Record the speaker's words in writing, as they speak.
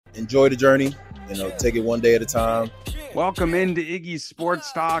enjoy the journey, take it one day at a time. Welcome into Iggy's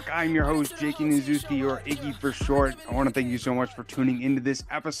Sports Talk. I'm your host, Jakey Nizuski, or Iggy for short. I want to thank you so much for tuning into this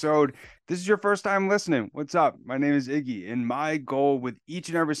episode. This is your first time listening. What's up? My name is Iggy, and my goal with each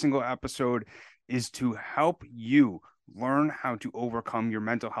and every single episode is to help you learn how to overcome your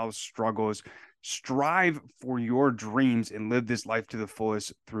mental health struggles, strive for your dreams, and live this life to the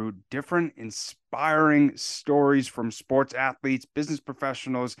fullest through different inspiring stories from sports athletes, business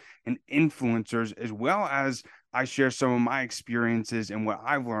professionals, and influencers, as well as I share some of my experiences and what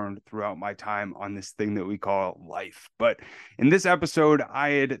I've learned throughout my time on this thing that we call life. But in this episode, I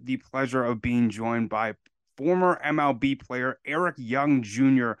had the pleasure of being joined by former MLB player Eric Young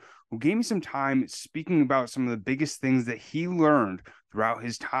Jr., who gave me some time speaking about some of the biggest things that he learned throughout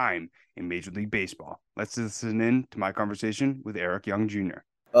his time in Major League Baseball. Let's listen in to my conversation with Eric Young Jr.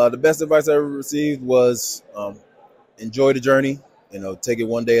 The best advice I ever received was enjoy the journey, take it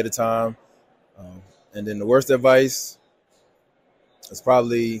one day at a time. And then the worst advice is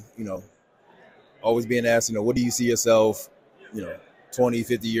probably, always being asked, what do you see yourself, 20,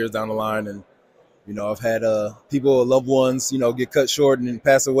 50 years down the line? And, I've had people, loved ones, get cut short and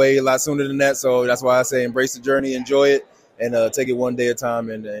pass away a lot sooner than that. So that's why I say embrace the journey, enjoy it, and take it one day at a time,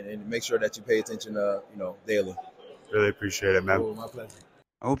 and make sure that you pay attention, daily. Really appreciate it, man. Oh, my pleasure.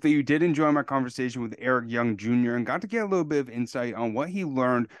 I hope that you did enjoy my conversation with Eric Young Jr. and got to get a little bit of insight on what he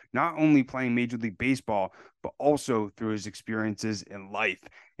learned, not only playing Major League Baseball, but also through his experiences in life.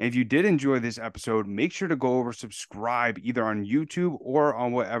 And if you did enjoy this episode, make sure to go over, subscribe either on YouTube or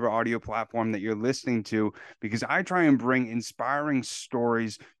on whatever audio platform that you're listening to, because I try and bring inspiring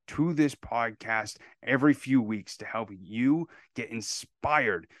stories to this podcast every few weeks to help you get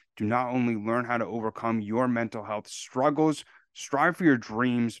inspired to not only learn how to overcome your mental health struggles, strive for your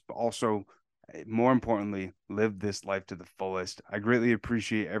dreams, but also, more importantly, live this life to the fullest. I greatly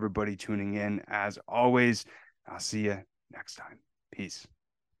appreciate everybody tuning in. As always, I'll see you next time. Peace.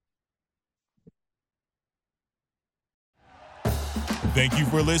 Thank you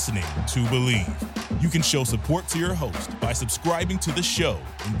for listening to Believe. You can show support to your host by subscribing to the show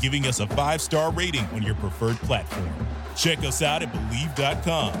and giving us a 5-star rating on your preferred platform. Check us out at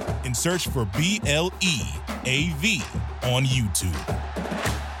Believe.com and search for BLEAV on YouTube.